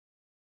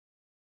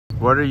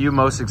What are you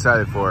most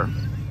excited for?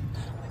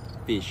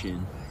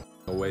 Fishing.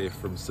 Away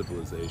from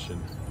civilization.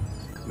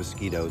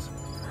 Mosquitoes.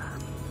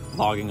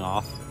 Logging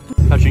off.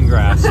 Touching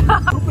grass.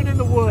 Pooping in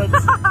the woods.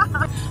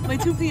 My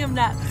 2 p.m.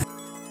 nap.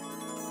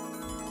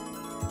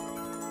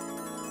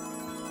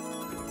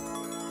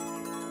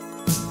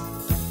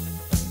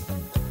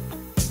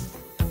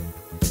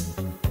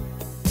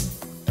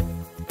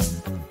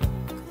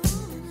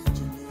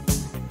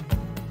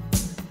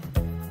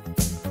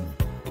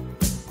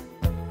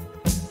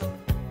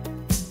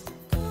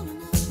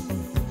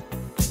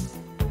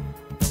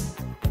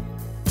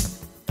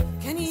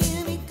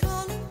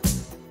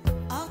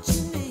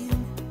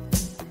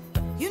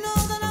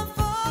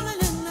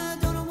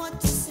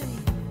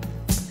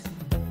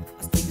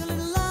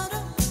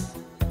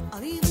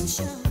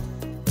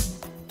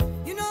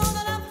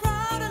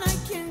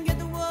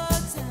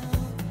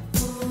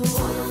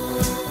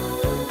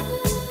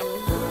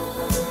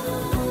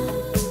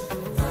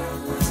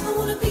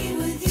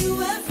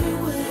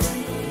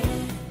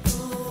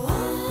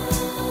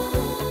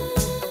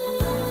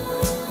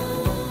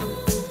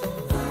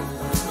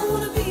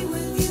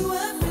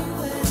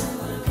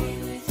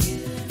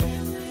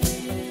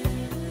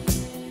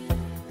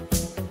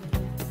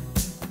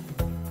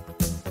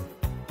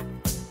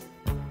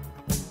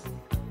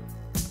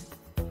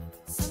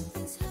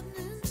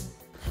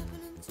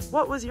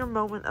 What was your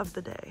moment of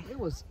the day? It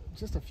was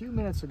just a few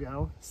minutes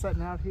ago,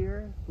 sitting out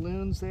here,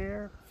 balloons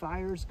there,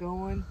 fires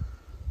going.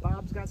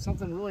 Bob's got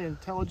something really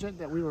intelligent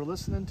that we were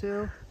listening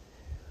to.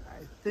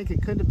 I think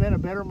it couldn't have been a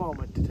better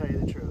moment, to tell you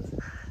the truth.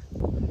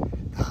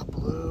 The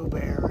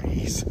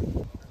blueberries.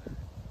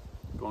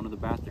 Going to the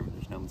bathroom,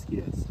 there's no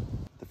mosquitoes.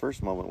 The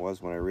first moment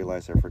was when I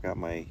realized I forgot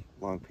my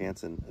long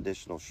pants and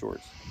additional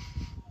shorts.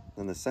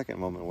 Then the second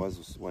moment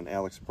was when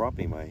Alex brought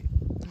me my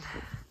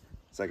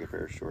second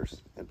pair of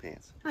shorts and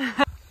pants.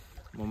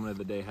 Moment of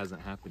the day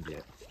hasn't happened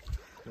yet.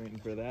 Waiting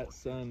for that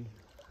sun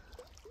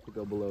to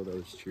go below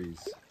those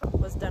trees.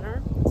 Was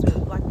dinner. So we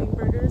had black bean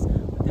burgers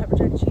with pepper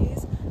jack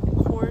cheese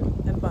and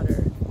corn and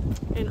butter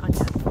and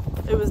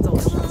onion. It was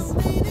delicious.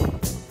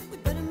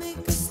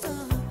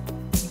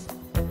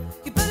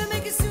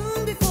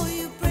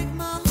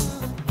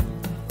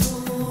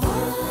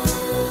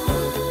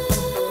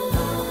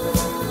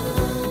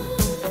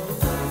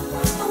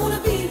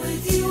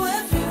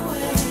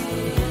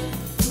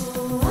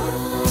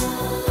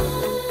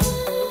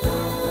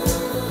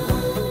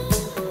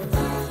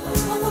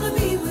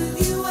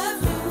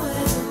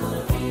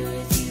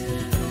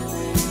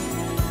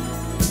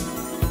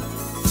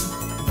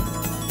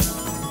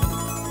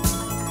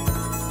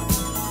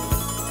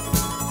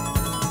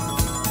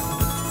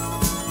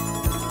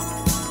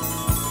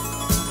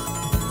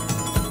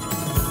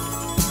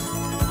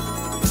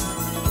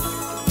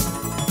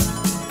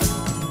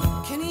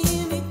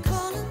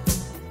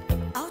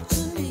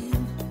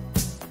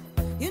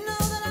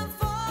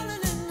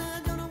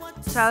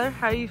 Tyler,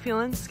 how are you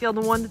feeling? Scale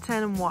to 1 to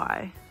 10 and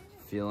why?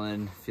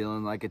 Feeling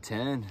like a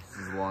 10. This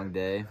is a long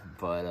day,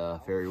 but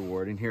very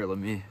rewarding. Here, let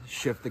me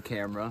shift the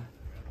camera,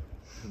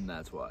 and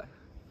that's why.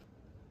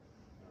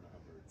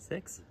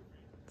 6.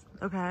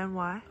 Okay, and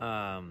why?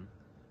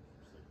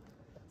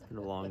 It's been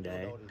a long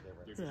day.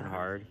 It's been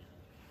hard.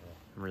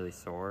 I'm really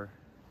sore,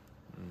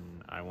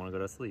 and I want to go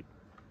to sleep.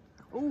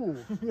 Ooh,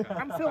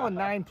 I'm feeling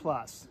 9+.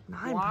 9+.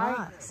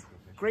 Why?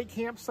 Great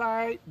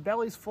campsite,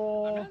 belly's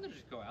full,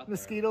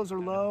 mosquitoes are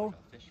low,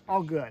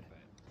 all good.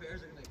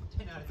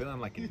 I'm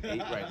feeling like an 8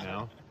 right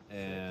now,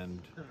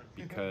 and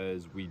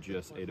because we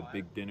just ate a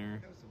big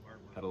dinner,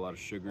 had a lot of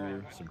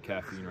sugar, some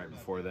caffeine right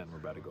before that, and we're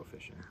about to go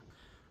fishing.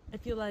 I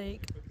feel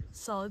like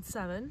solid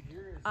 7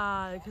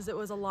 because it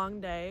was a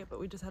long day, but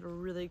we just had a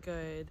really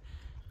good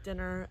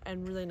dinner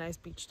and really nice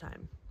beach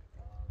time.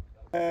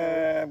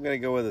 I'm gonna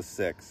go with a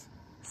 6.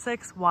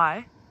 6,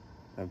 why?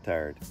 I'm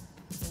tired.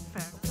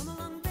 Fair.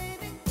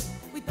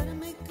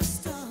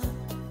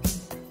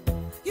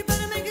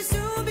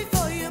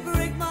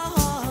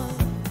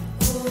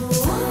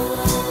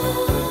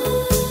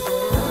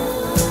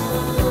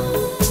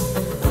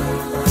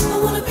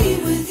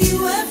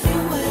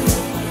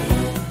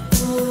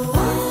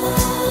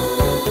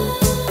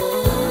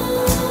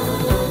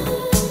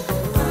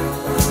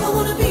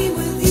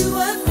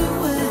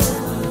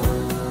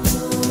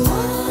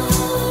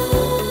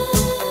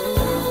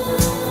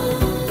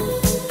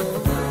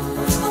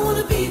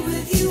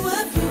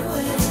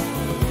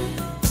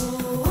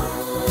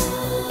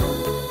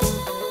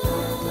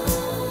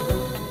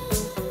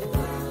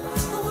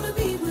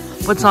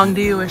 What song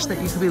do you wish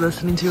that you could be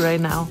listening to right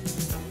now?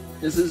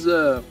 This is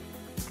a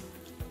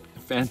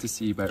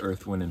Fantasy by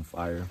Earth, Wind, and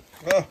Fire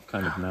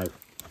kind of night.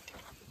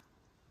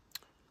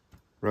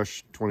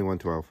 Rush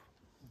 2112.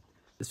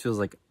 This feels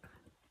like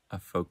a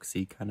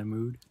folksy kind of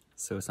mood,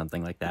 so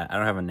something like that. I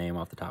don't have a name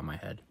off the top of my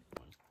head.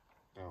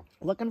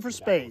 Looking for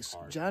Space,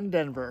 John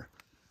Denver.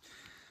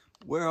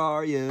 Where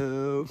are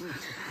you?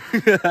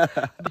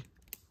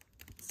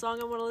 Song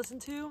I want to listen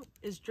to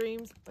is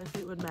Dreams by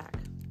Fleetwood Mac.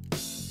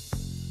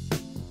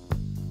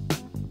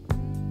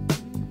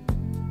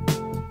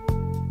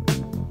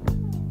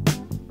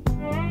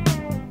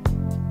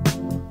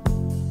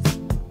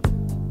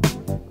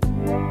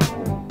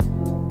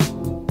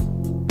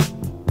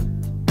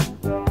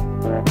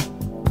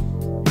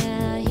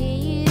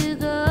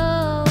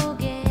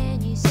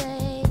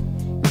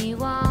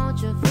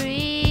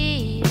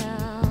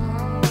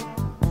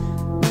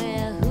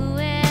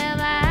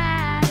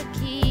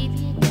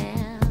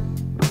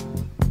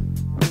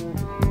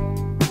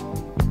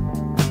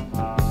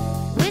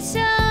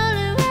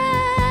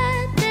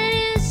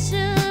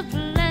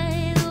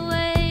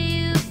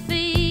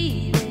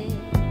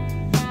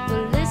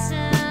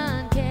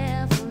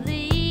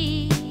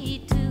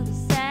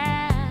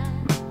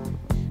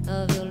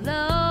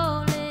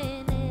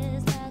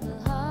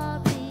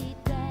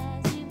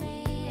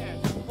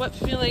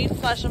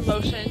 /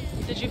 emotion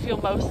did you feel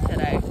most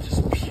today?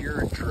 Just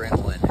pure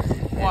adrenaline.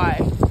 Why?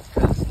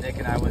 Because Nick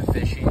and I went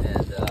fishing,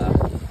 and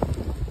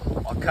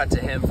I'll cut to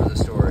him for the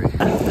story.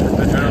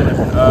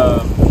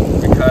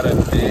 Adrenaline. We caught a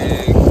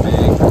big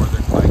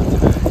northern pike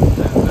today,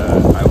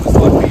 and I was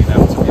lucky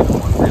enough to be the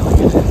one reeling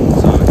it in.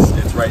 So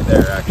it's right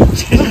there,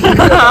 actually.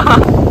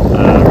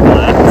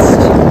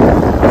 Relaxed.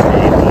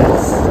 Today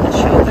was a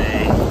chill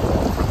day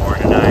for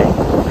Lauren and I.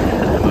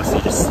 I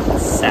mostly just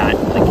sat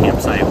in the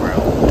campsite where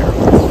there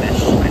were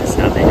fish. I just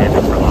found they had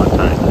them for a long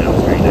time. That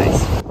was very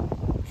nice.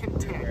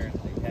 Content.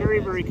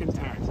 Very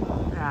content.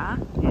 Yeah?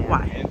 Yeah.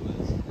 Why?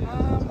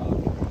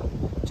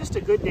 Just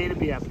a good day to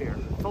be up here.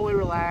 Fully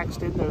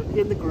relaxed, in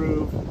the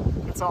groove.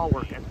 It's all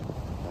working.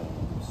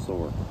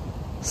 Sore.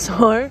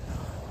 Sore?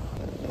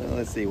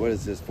 Let's see, what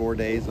is this, 4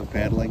 days of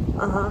paddling?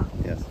 Uh-huh.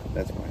 Yes,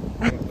 that's fine.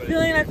 The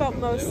feeling I felt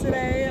most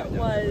today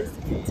was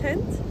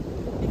content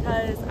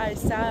because I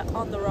sat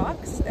on the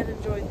rocks and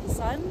enjoyed the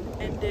sun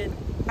and did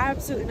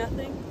absolutely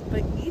nothing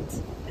but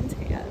eat and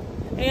tan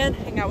and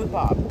hang out with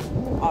Bob,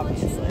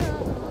 obviously.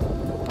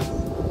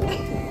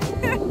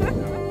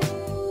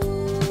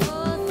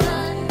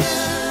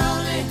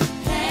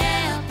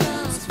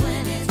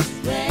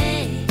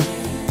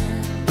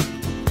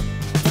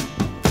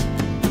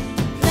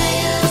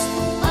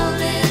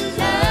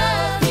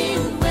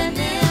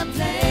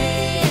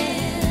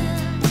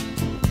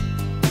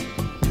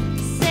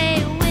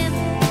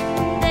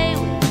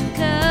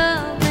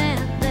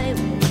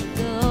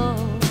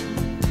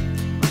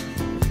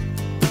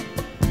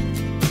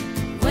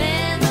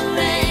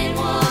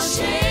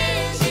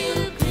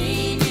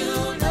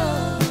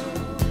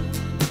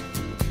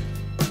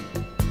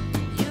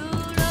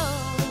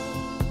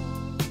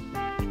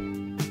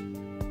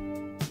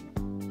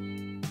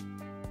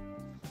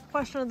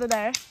 Question of the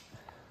day.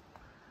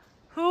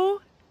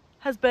 Who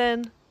has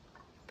been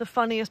the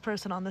funniest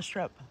person on this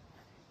trip?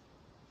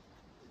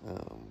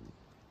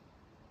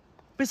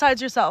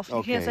 Besides yourself.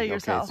 You can't say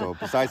yourself. Okay, so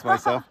besides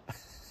myself?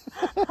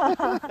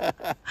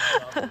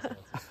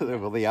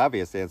 Well, the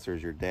obvious answer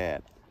is your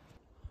dad.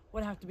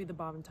 Would have to be the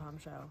Bob and Tom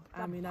show.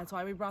 I mean, that's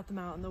why we brought them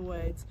out in the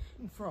woods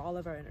for all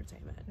of our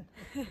entertainment.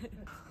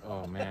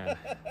 Oh man,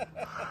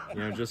 you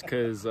know, just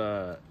because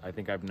I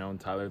think I've known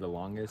Tyler the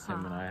longest,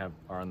 him and I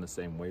are on the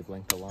same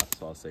wavelength a lot,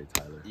 so I'll say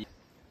Tyler.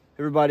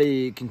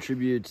 Everybody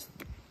contributes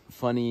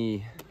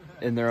funny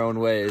in their own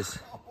ways.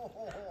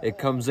 It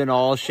comes in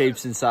all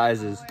shapes and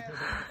sizes.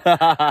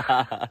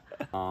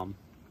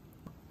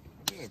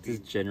 His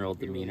general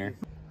demeanor.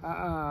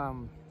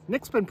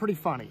 Nick's been pretty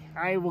funny.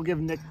 I'll give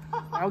Nick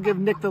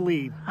the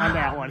lead on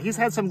that one. He's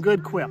had some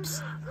good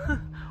quips.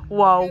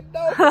 Whoa.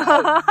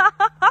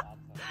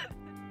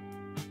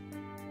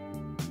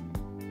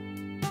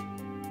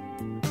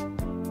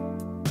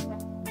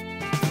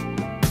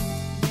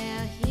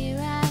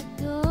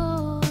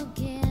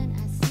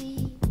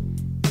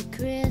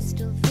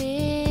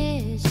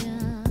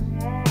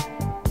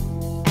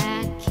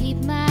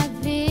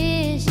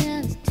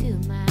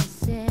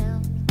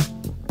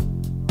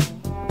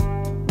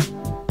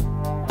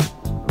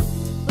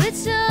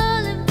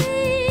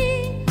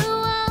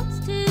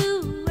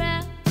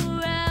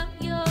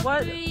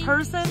 What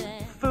person,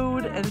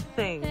 food, and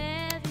thing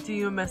do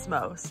you miss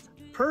most?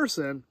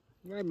 Person,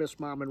 I miss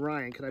Mom and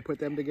Ryan. Can I put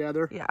them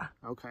together? Yeah.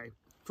 Okay.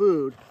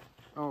 Food.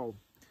 Oh,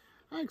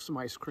 I like some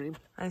ice cream.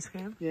 Ice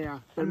cream? Yeah,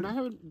 but I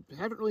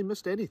haven't really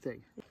missed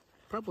anything.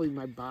 Probably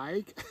my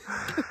bike.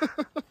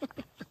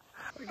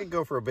 I could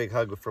go for a big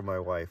hug from my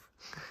wife,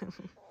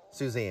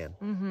 Suzanne.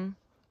 Mm-hmm.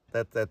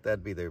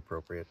 That'd be the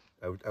appropriate.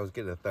 I was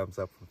getting a thumbs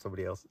up from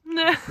somebody else.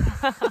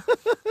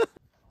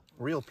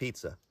 Real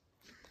pizza.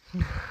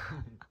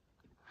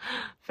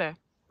 Fair.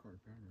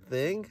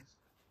 Thing.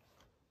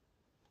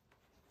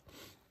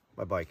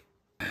 My bike.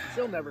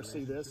 She'll never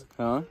see this.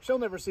 Huh? She'll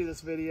never see this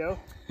video.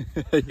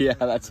 Yeah,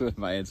 that's what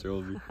my answer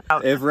will be.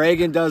 If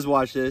Reagan does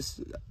watch this,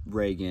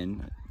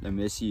 Reagan, I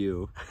miss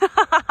you.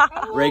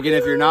 Reagan,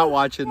 if you're not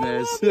watching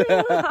this.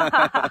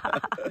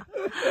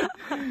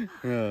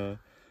 No.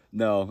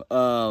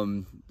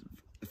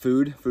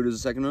 Food is the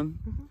second one.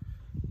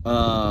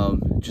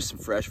 Just some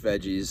fresh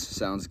veggies.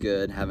 Sounds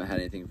good. Haven't had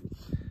anything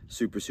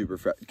super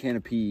fresh. Can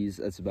of peas.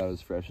 That's about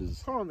as fresh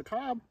as. Corn on the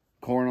cob.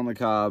 Corn on the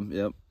cob.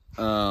 Yep.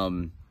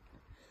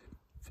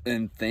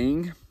 And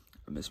thing,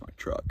 I miss my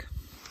truck.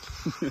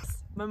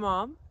 My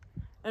mom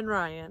and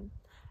Ryan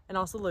and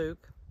also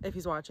Luke, if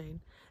he's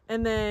watching.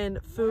 And then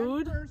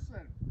food. You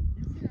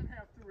can't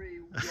have three.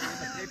 You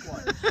only pick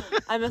one.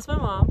 I miss my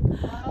mom.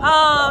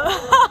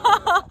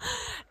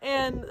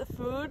 And the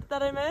food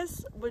that I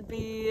miss would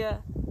be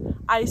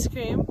ice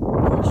cream,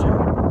 for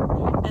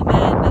sure. And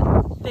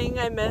then thing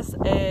I miss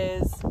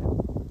is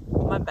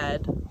my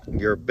bed.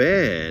 Your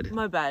bed.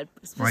 My bed.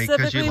 Why? Specifically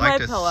Because you my like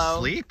to pillow.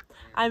 sleep?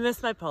 I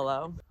miss my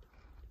pillow.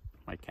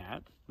 My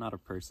cat, not a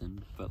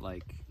person, but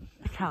like.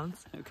 It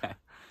counts. Okay.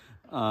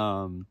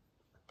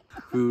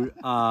 Food.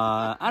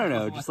 I don't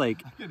know. Just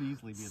like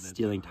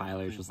stealing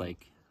Tyler's, just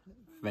like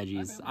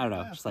veggies. I don't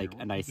know. Just like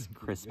a nice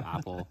crisp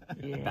apple, a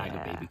bag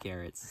of baby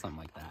carrots, something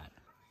like that.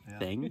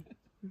 Thing.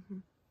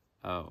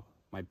 Oh,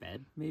 My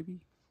bed, maybe?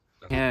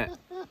 I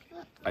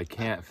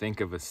can't think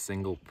of a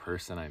single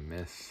person I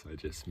miss. I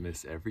just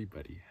miss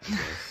everybody, I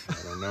guess. I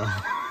don't know.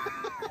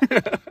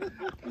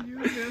 You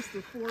miss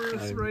the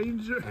forest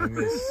ranger. I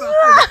miss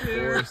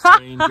forest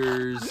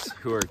rangers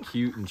who are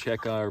cute and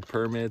check our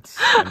permits.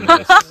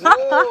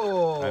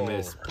 I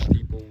miss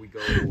people we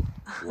go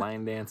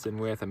line dancing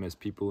with. I miss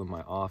people in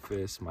my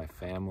office, my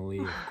family,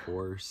 of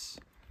course.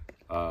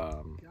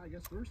 Yeah, I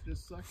guess first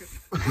just suck it.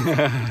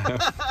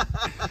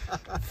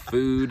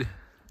 Food,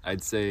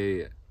 I'd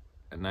say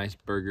a nice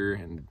burger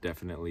and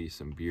definitely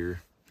some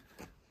beer.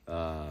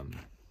 And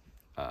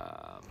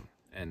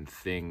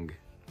thing,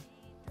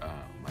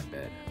 my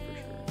bed for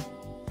sure.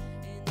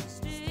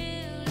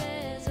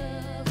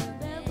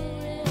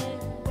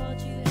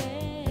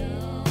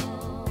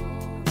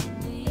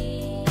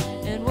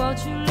 And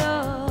what you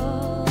love.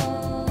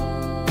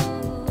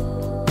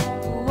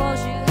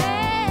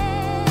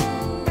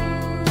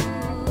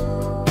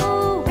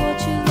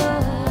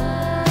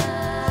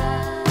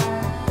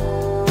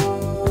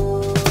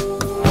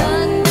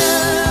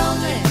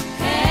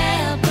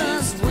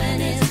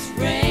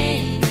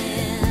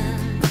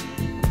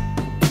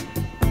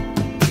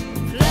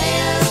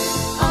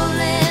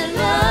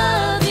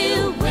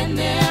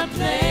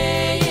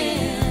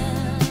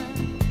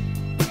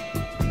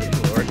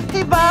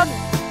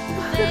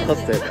 I'll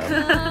stay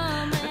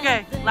down.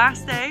 Okay,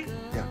 last day.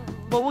 Yeah.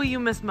 What will you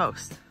miss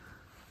most?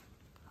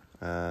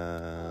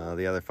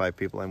 The other 5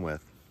 people I'm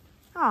with.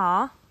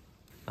 Aw.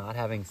 Not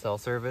having cell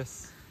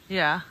service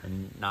Yeah.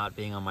 and not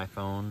being on my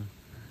phone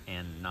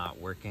and not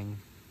working.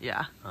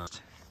 Yeah.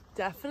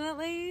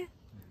 Definitely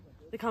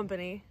the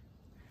company,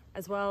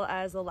 as well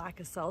as the lack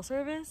of cell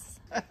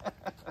service.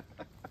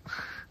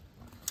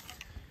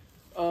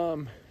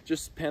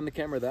 Just pan the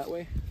camera that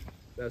way.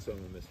 That's what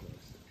I'm gonna miss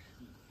most.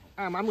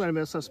 I'm going to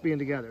miss us being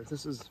together.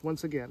 This is,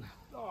 once again,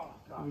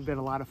 we've been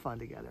a lot of fun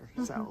together.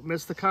 So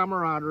miss the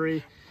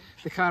camaraderie,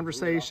 the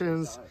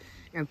conversations,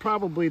 and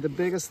probably the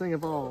biggest thing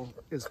of all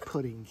is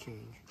Pudding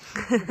King.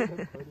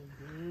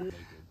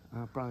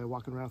 Probably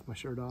walking around with my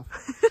shirt off.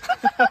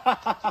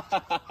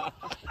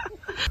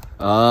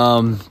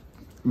 I'm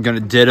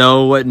gonna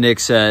ditto what Nick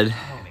said.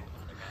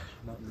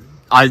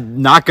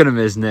 I'm not gonna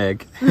miss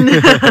Nick.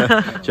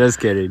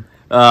 Just kidding.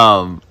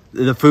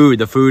 The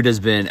food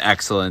has been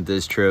excellent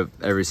this trip.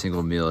 Every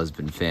single meal has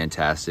been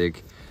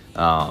fantastic.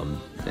 And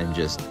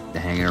just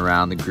hanging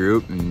around the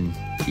group and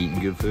eating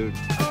good food.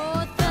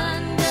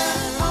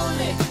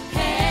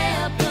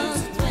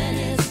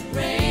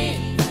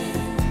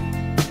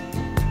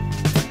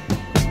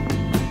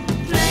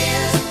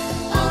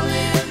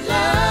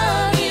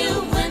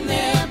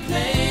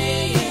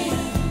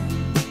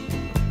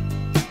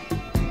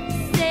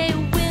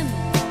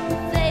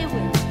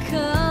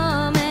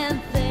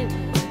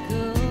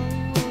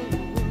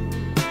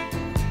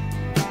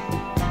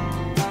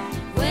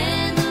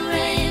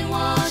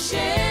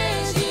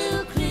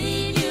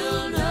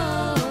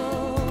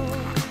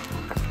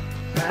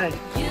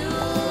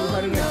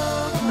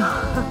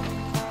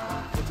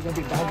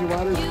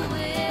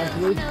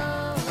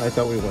 I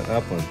thought we went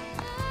up one.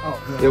 Oh,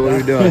 Yeah, what are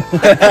we doing?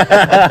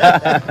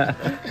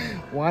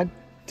 1,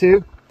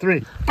 2,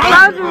 3.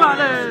 Dodgy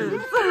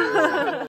Waters!